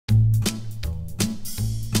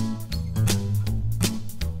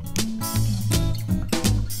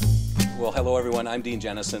Well, hello everyone. I'm Dean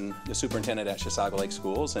Jennison, the superintendent at Chisago Lake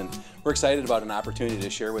Schools, and we're excited about an opportunity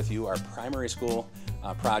to share with you our primary school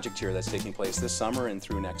project here that's taking place this summer and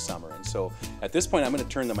through next summer. And so at this point I'm going to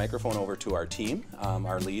turn the microphone over to our team,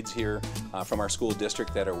 our leads here from our school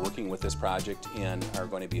district that are working with this project and are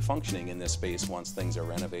going to be functioning in this space once things are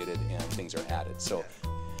renovated and things are added. So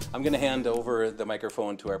I'm going to hand over the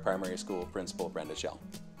microphone to our primary school principal, Brenda Schell.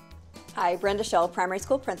 Hi, Brenda Schell, primary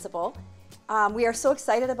school principal. We are so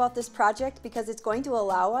excited about this project because it's going to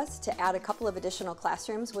allow us to add a couple of additional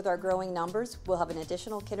classrooms with our growing numbers. We'll have an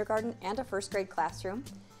additional kindergarten and a first grade classroom.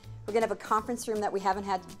 We're going to have a conference room that we haven't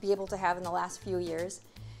had to be able to have in the last few years.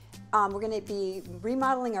 We're going to be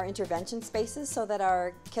remodeling our intervention spaces so that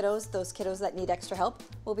our kiddos, those kiddos that need extra help,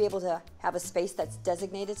 will be able to have a space that's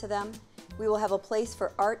designated to them. We will have a place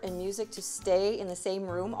for art and music to stay in the same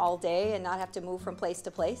room all day and not have to move from place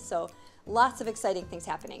to place. So lots of exciting things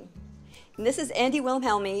happening. And this is Andy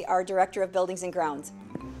Wilhelmi, our Director of Buildings and Grounds.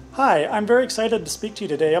 Hi, I'm very excited to speak to you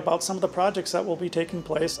today about some of the projects that will be taking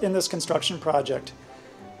place in this construction project.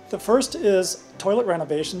 The first is toilet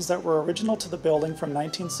renovations that were original to the building from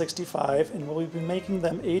 1965, and we'll be making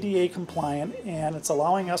them ADA compliant, and it's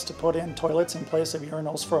allowing us to put in toilets in place of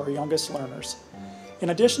urinals for our youngest learners. In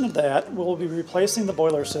addition to that, we'll be replacing the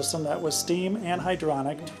boiler system that was steam and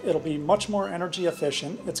hydronic. It'll be much more energy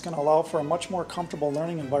efficient. It's going to allow for a much more comfortable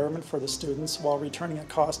learning environment for the students while returning a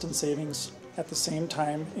cost and savings at the same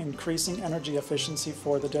time, increasing energy efficiency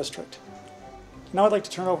for the district. Now I'd like to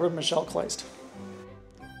turn it over to Michelle Kleist.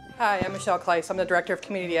 Hi, I'm Michelle Kleist. I'm the Director of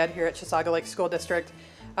Community Ed here at Chisago Lake School District.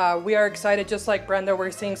 We are excited, just like Brenda, we're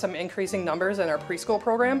seeing some increasing numbers in our preschool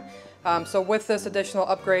program. So with this additional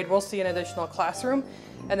upgrade, we'll see an additional classroom.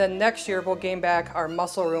 And then next year, we'll gain back our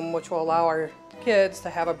muscle room, which will allow our kids to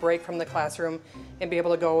have a break from the classroom and be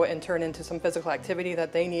able to go and turn into some physical activity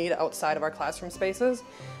that they need outside of our classroom spaces.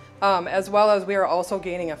 As well as we are also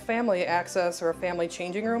gaining a family access or a family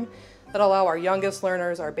changing room that allow our youngest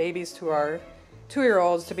learners, our babies to our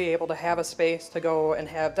 2-year-olds, to be able to have a space to go and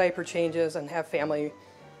have diaper changes and have family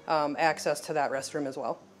access to that restroom as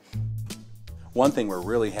well. One thing we're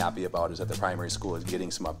really happy about is that the primary school is getting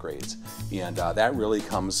some upgrades, and that really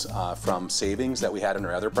comes from savings that we had in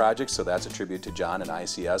our other projects, so that's a tribute to John and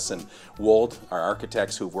ICS and Wold, our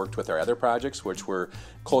architects who've worked with our other projects, which were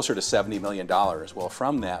closer to $70 million. Well,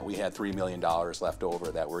 from that we had $3 million left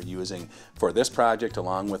over that we're using for this project,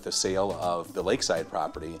 along with the sale of the Lakeside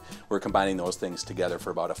property. We're combining those things together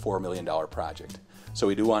for about a $4 million project. So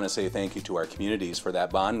we do want to say thank you to our communities for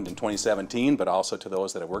that bond in 2017, but also to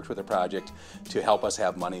those that have worked with the project to help us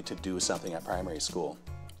have money to do something at primary school.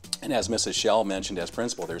 And as Mrs. Schell mentioned as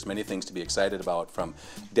principal, there's many things to be excited about, from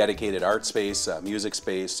dedicated art space, music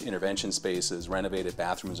space, intervention spaces, renovated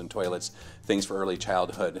bathrooms and toilets, things for early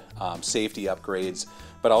childhood, safety upgrades,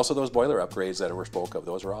 but also those boiler upgrades that were spoke of.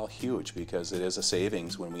 Those are all huge because it is a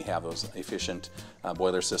savings when we have those efficient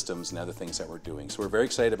boiler systems and other things that we're doing. So we're very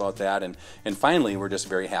excited about that. And finally, we're just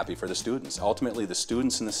very happy for the students. Ultimately, the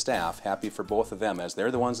students and the staff, happy for both of them, as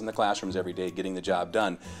they're the ones in the classrooms every day getting the job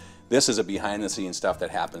done. This is a behind-the-scenes stuff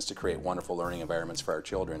that happens to create wonderful learning environments for our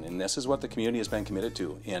children, and this is what the community has been committed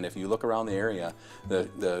to. And if you look around the area,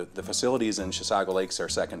 the facilities in Chisago Lakes are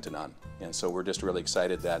second to none. And so we're just really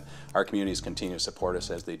excited that our communities continue to support us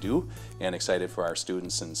as they do, and excited for our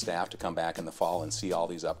students and staff to come back in the fall and see all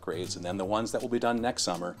these upgrades. And then the ones that will be done next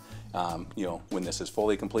summer, you know, when this is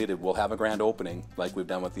fully completed, we'll have a grand opening like we've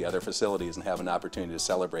done with the other facilities and have an opportunity to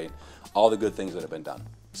celebrate all the good things that have been done.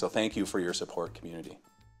 So thank you for your support, community.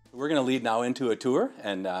 We're going to lead now into a tour,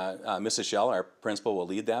 and Mrs. Schell, our principal, will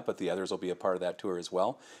lead that, but the others will be a part of that tour as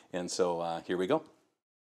well. And so here we go.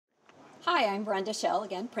 Hi, I'm Brenda Schell,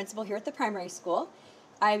 again, principal here at the primary school.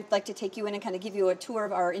 I'd like to take you in and kind of give you a tour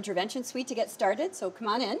of our intervention suite to get started, so come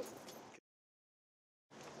on in.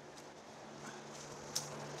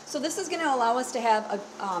 So this is going to allow us to have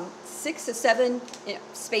 6 to 7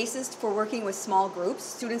 spaces for working with small groups,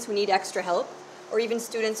 students who need extra help, or even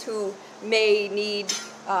students who may need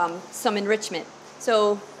some enrichment.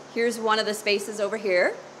 So here's one of the spaces over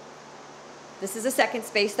here. This is a second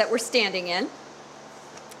space that we're standing in.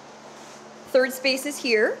 Third space is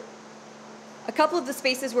here. A couple of the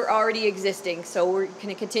spaces were already existing, so we're going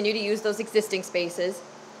to continue to use those existing spaces.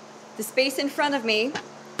 The space in front of me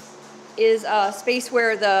is a space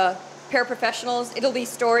where the paraprofessionals, it'll be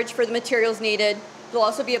storage for the materials needed. It'll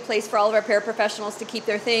also be a place for all of our paraprofessionals to keep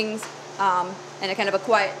their things, and a kind of a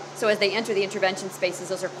quiet, so as they enter the intervention spaces,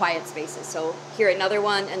 those are quiet spaces. So here another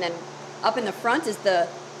one, and then up in the front is the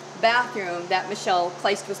bathroom that Michelle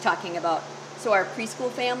Kleist was talking about. So our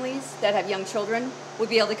preschool families that have young children would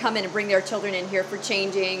be able to come in and bring their children in here for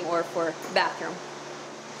changing or for bathroom.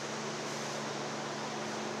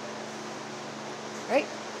 Right,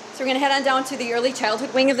 so we're going to head on down to the early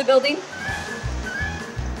childhood wing of the building.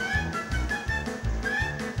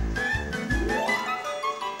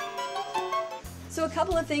 So a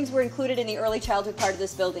couple of things were included in the early childhood part of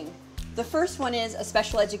this building. The first one is a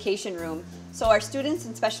special education room. So our students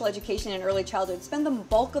in special education and early childhood spend the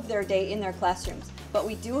bulk of their day in their classrooms. But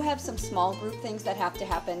we do have some small group things that have to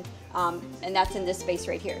happen, and that's in this space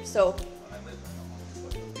right here. So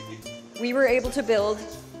we were able to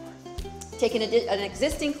take an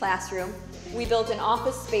existing classroom. We built an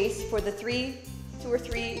office space for the two or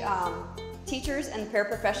three teachers and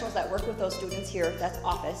paraprofessionals that work with those students here. That's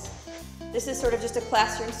office. This is sort of just a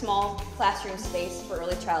classroom, small classroom space for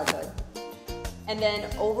early childhood. And then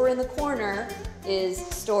over in the corner is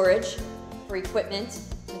storage for equipment,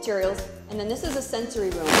 materials, and then this is a sensory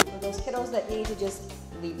room for those kiddos that need to just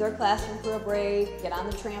leave their classroom for a break, get on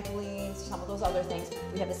the trampolines, some of those other things.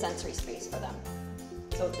 We have a sensory space for them.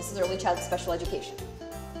 So this is early childhood special education.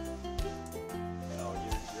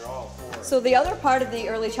 So the other part of the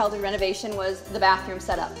early childhood renovation was the bathroom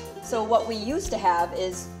setup. So what we used to have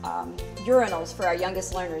is urinals for our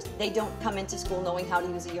youngest learners. They don't come into school knowing how to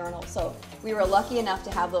use a urinal, so we were lucky enough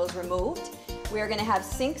to have those removed. We are going to have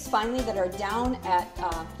sinks finally that are down at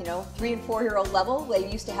 3- and 4-year-old level.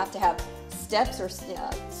 They used to have steps or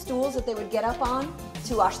stools that they would get up on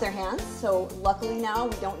to wash their hands. So luckily now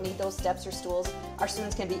we don't need those steps or stools. Our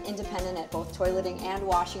students can be independent at both toileting and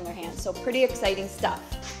washing their hands. So pretty exciting stuff.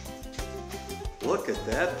 Look at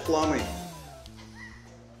that plumbing.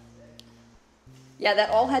 Yeah, that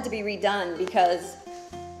all had to be redone because,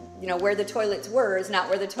 where the toilets were is not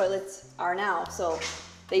where the toilets are now. So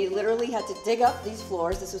they literally had to dig up these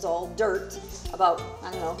floors. This was all dirt about,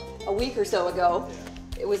 a week or so ago.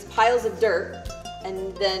 It was piles of dirt,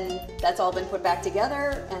 and then that's all been put back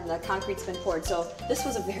together and the concrete's been poured. So this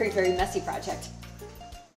was a very, very messy project.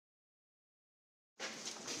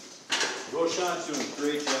 Roshan's doing a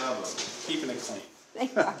great job of keeping it clean.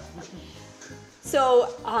 Thank you.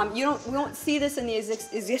 So we won't see this in the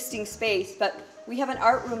existing space, but we have an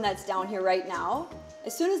art room that's down here right now.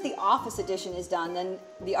 As soon as the office addition is done, then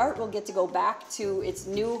the art will get to go back to its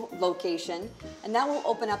new location, and that will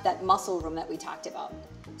open up that muscle room that we talked about.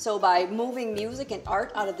 So by moving music and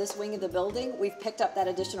art out of this wing of the building, we've picked up that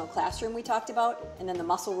additional classroom we talked about, and then the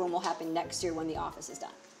muscle room will happen next year when the office is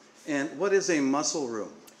done. And what is a muscle room?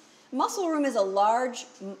 Muscle room is a large,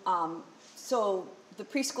 so the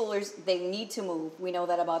preschoolers, they need to move. We know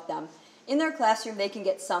that about them. In their classroom, they can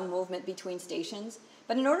get some movement between stations,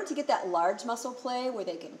 but in order to get that large muscle play where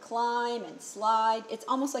they can climb and slide, it's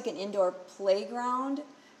almost like an indoor playground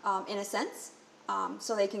in a sense,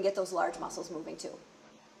 so they can get those large muscles moving too.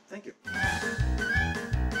 Thank you.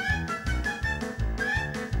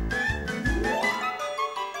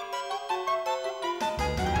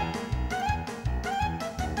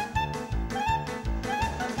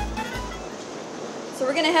 So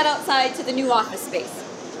we're going to head outside to the new office space.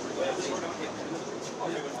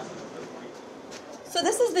 So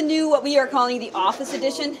this is the new, what we are calling the office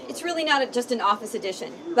edition. It's really not just an office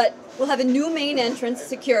edition, but we'll have a new main entrance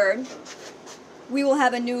secured. We will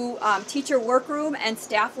have a new teacher workroom and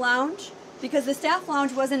staff lounge, because the staff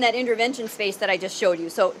lounge was in that intervention space that I just showed you.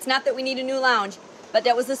 So it's not that we need a new lounge, but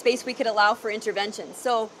that was the space we could allow for intervention.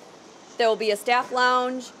 So there will be a staff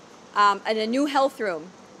lounge and a new health room,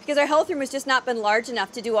 because our health room has just not been large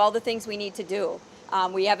enough to do all the things we need to do.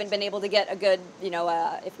 We haven't been able to get a good,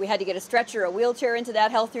 if we had to get a stretcher or a wheelchair into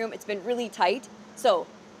that health room, it's been really tight. So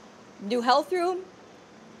new health room,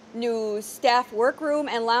 new staff workroom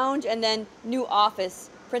and lounge, and then new office.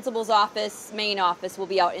 Principal's office, main office will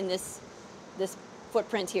be out in this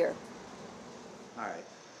footprint here. All right.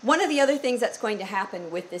 One of the other things that's going to happen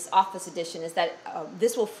with this office addition is that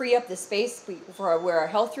this will free up the space for where our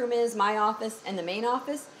health room is, my office, and the main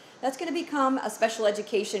office. That's going to become a special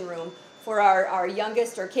education room for our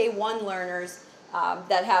youngest or K1 learners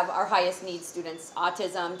that have our highest needs students,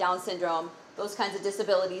 autism, Down syndrome, those kinds of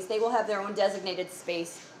disabilities. They will have their own designated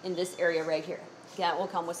space in this area right here. That will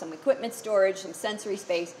come with some equipment storage, some sensory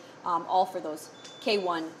space, all for those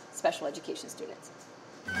K1 special education students.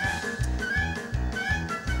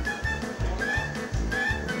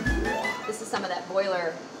 This is some of that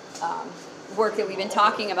boiler work that we've been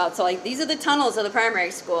talking about. So these are the tunnels of the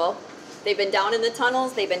primary school. They've been down in the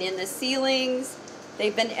tunnels, they've been in the ceilings,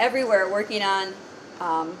 they've been everywhere working on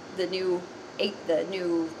the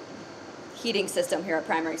new heating system here at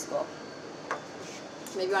primary school.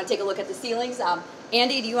 So maybe you want to take a look at the ceilings.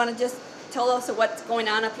 Andy, do you want to just tell us what's going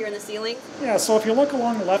on up here in the ceiling? Yeah, so if you look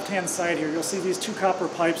along the left-hand side here, you'll see these two copper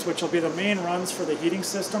pipes, which will be the main runs for the heating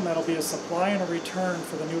system. That'll be a supply and a return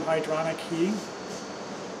for the new hydronic heating.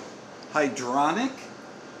 Hydronic?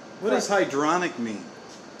 What does hydronic mean?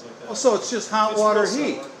 Oh, so it's just hot water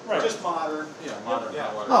heat. Right. Just modern. Yeah, modern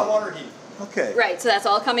hot water. Oh. Hot water heat. Okay. Right, so that's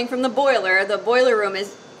all coming from the boiler. The boiler room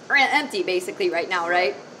is empty basically right now,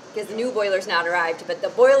 right? Because the new boiler's not arrived, but the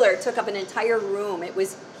boiler took up an entire room. It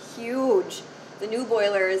was huge. The new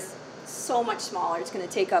boiler is so much smaller. It's going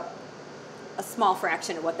to take up a small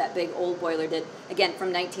fraction of what that big old boiler did. Again, from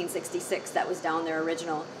 1966, that was down there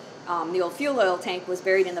original. The old fuel oil tank was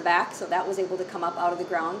buried in the back, so that was able to come up out of the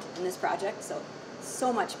ground in this project.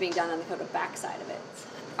 So much being done on the kind of back side of it.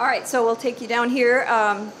 All right, so we'll take you down here.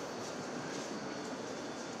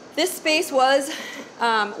 This space was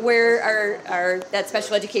where that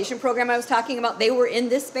special education program I was talking about, they were in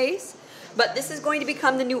this space, but this is going to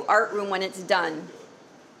become the new art room when it's done.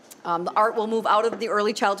 The art will move out of the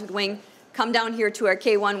early childhood wing, come down here to our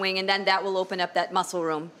K1 wing, and then that will open up that muscle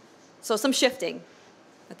room. So some shifting,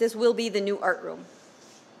 but this will be the new art room.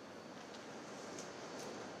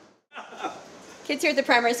 Kids here at the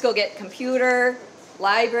primary school get computer,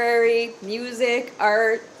 library, music,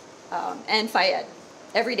 art, and Phi-Ed.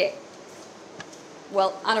 Every day.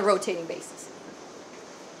 Well, on a rotating basis.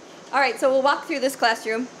 All right, so we'll walk through this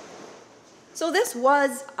classroom. So this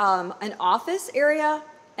was an office area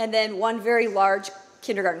and then one very large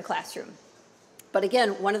kindergarten classroom. But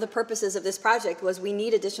again, one of the purposes of this project was we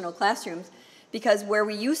need additional classrooms because where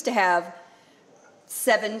we used to have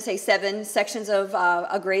seven sections of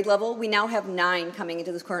a grade level, we now have 9 coming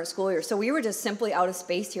into this current school year. So we were just simply out of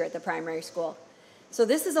space here at the primary school. So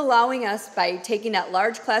this is allowing us, by taking that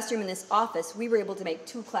large classroom in this office, we were able to make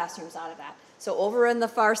 2 classrooms out of that. So over on the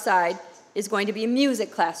far side is going to be a music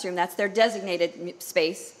classroom. That's their designated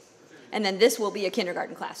space. And then this will be a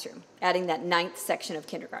kindergarten classroom, adding that 9th section of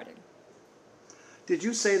kindergarten. Did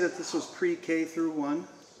you say that this was pre-K through 1?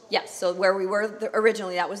 Yes, so where we were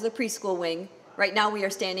originally, that was the preschool wing. Right now we are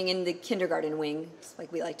standing in the kindergarten wing, like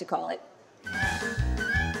we like to call it.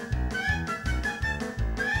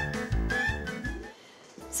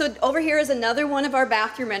 So over here is another one of our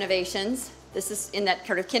bathroom renovations. This is in that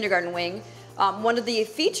kind of kindergarten wing. One of the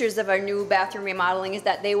features of our new bathroom remodeling is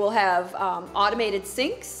that they will have automated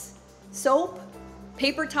sinks, soap,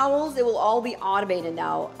 paper towels. It will all be automated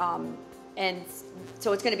now. And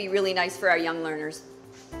so it's going to be really nice for our young learners.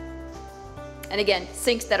 And again,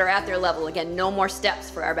 sinks that are at their level. Again, no more steps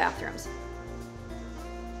for our bathrooms.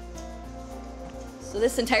 So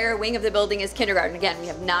this entire wing of the building is kindergarten. Again, we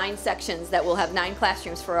have 9 sections that will have 9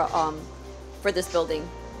 classrooms for this building.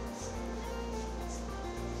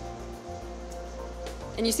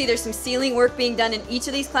 And you see there's some ceiling work being done in each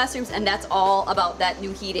of these classrooms, and that's all about that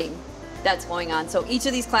new heating that's going on. So each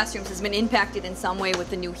of these classrooms has been impacted in some way with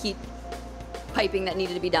the new heat piping that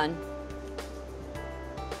needed to be done.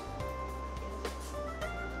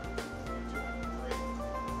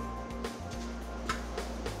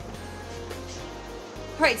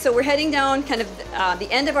 All right, so we're heading down kind of the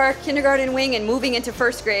end of our kindergarten wing and moving into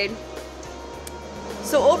 1st grade.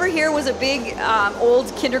 So over here was a big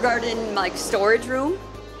old kindergarten like storage room.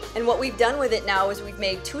 And what we've done with it now is we've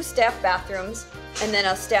made 2 staff bathrooms and then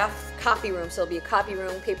a staff copy room. So it'll be a copy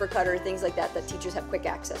room, paper cutter, things like that teachers have quick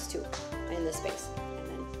access to in this space. And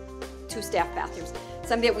then 2 staff bathrooms.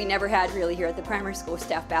 Something that we never had really here at the primary school,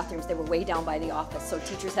 staff bathrooms. They were way down by the office. So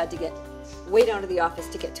teachers had to get way down to the office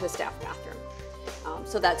to get to a staff bathroom.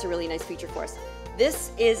 So that's a really nice feature for us.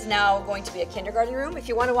 This is now going to be a kindergarten room. If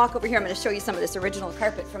you want to walk over here, I'm going to show you some of this original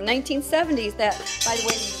carpet from 1970s that, by the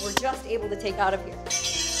way, we were just able to take out of here.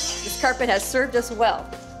 This carpet has served us well.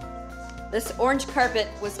 This orange carpet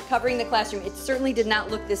was covering the classroom. It certainly did not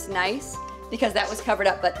look this nice because that was covered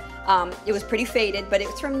up, but it was pretty faded, but it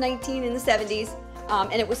was from in the 70s,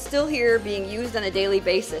 and it was still here being used on a daily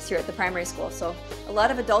basis here at the primary school. So a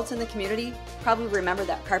lot of adults in the community probably remember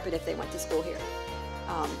that carpet if they went to school here.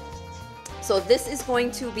 So this is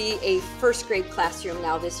going to be a 1st grade classroom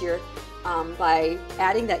now this year by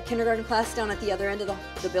adding that kindergarten class down at the other end of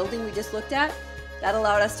the building we just looked at. That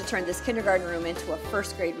allowed us to turn this kindergarten room into a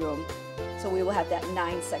 1st grade room. So we will have that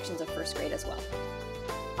 9 sections of 1st grade as well.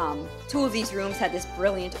 2 of these rooms had this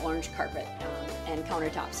brilliant orange carpet and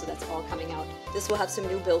countertops, so that's all coming out. This will have some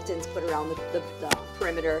new built-ins put around the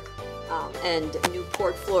perimeter and new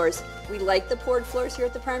poured floors. We like the poured floors here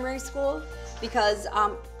at the primary school because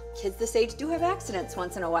kids this age do have accidents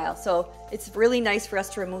once in a while. So it's really nice for us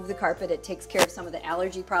to remove the carpet. It takes care of some of the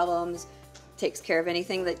allergy problems, takes care of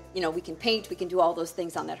anything that, we can paint, we can do all those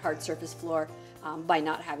things on that hard surface floor by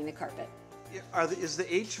not having the carpet. Is the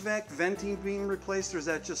HVAC venting being replaced, or is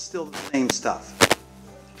that just still the same stuff?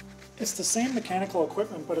 It's the same mechanical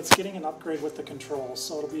equipment, but it's getting an upgrade with the controls,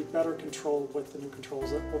 so it'll be better controlled with the new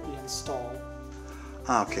controls that will be installed.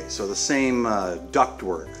 Okay, so the same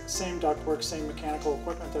ductwork. Same ductwork, same mechanical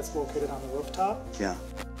equipment that's located on the rooftop. Yeah.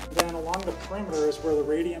 Then along the perimeter is where the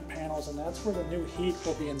radiant panels, and that's where the new heat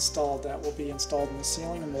will be installed. That will be installed in the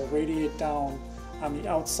ceiling and will radiate down on the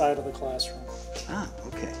outside of the classroom. Ah,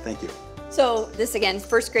 okay, thank you. So this again,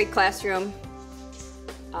 first grade classroom.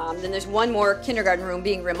 Then there's one more kindergarten room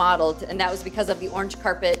being remodeled, and that was because of the orange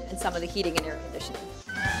carpet and some of the heating and air conditioning.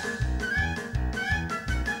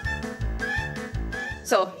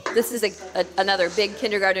 So this is another big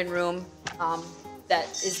kindergarten room that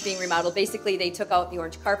is being remodeled. Basically, they took out the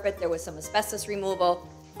orange carpet, there was some asbestos removal,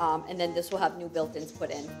 and then this will have new built-ins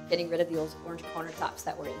put in, getting rid of the old orange countertops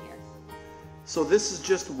that were in here. So this is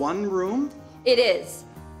just one room? It is.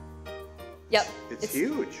 Yep. It's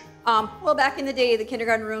huge. Well, back in the day, the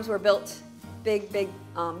kindergarten rooms were built big,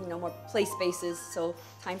 more play spaces, so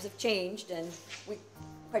times have changed, and we,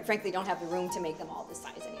 quite frankly, don't have the room to make them all this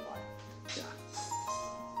size anymore. Yeah.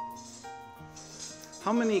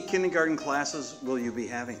 How many kindergarten classes will you be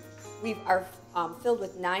having? We are filled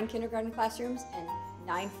with 9 kindergarten classrooms and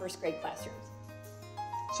 9 first grade classrooms.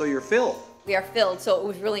 So you're filled? We are filled, so it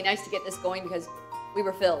was really nice to get this going because we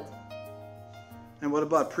were filled. And what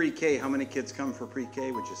about pre-K? How many kids come for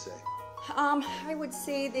pre-K, would you say? I would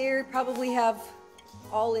say they probably have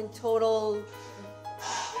all in total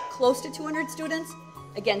close to 200 students.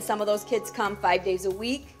 Again, some of those kids come 5 days a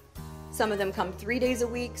week. Some of them come 3 days a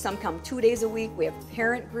week. Some come 2 days a week. We have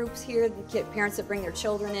parent groups here, parents that bring their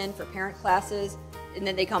children in for parent classes. And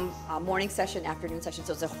then they come morning session, afternoon session.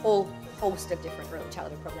 So it's a whole host of different early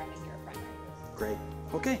childhood programming here at primary. Great.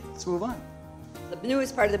 Okay, let's move on. The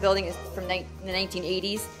newest part of the building is from the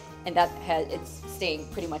 1980s, and it's staying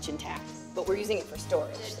pretty much intact, but we're using it for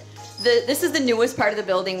storage. This is the newest part of the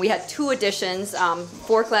building. We had 2 additions.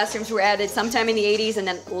 4 classrooms were added sometime in the 80s, and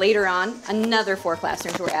then later on, another 4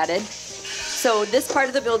 classrooms were added. So this part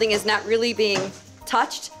of the building is not really being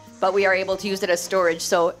touched, but we are able to use it as storage.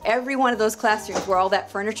 So every one of those classrooms where all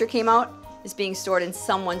that furniture came out is being stored in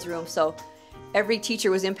someone's room. So every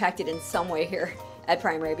teacher was impacted in some way here at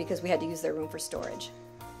primary because we had to use their room for storage.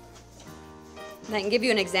 And I can give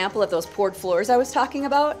you an example of those poured floors I was talking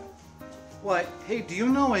about. Why, hey, do you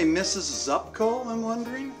know a Mrs. Zupko, I'm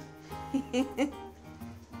wondering?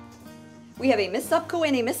 We have a Miss Zupko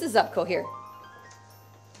and a Mrs. Zupko here.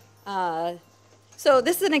 So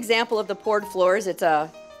this is an example of the poured floors. It's an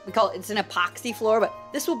epoxy floor, but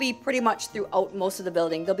this will be pretty much throughout most of the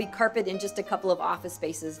building. There'll be carpet in just a couple of office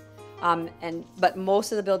spaces. But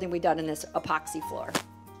most of the building we done in this epoxy floor.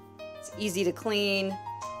 It's easy to clean.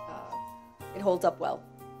 It holds up well.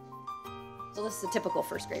 So this is a typical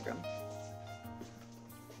first grade room.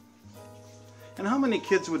 And how many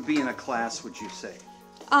kids would be in a class, would you say?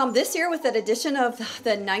 This year, with that addition of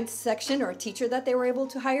the 9th section or teacher that they were able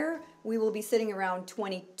to hire, we will be sitting around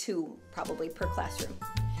 22 probably per classroom.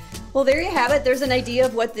 Well, there you have it. There's an idea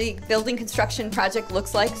of what the building construction project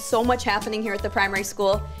looks like. So much happening here at the primary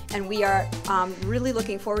school, and we are really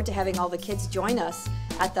looking forward to having all the kids join us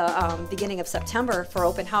at the beginning of September for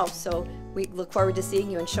open house. So we look forward to seeing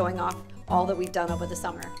you and showing off all that we've done over the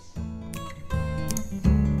summer.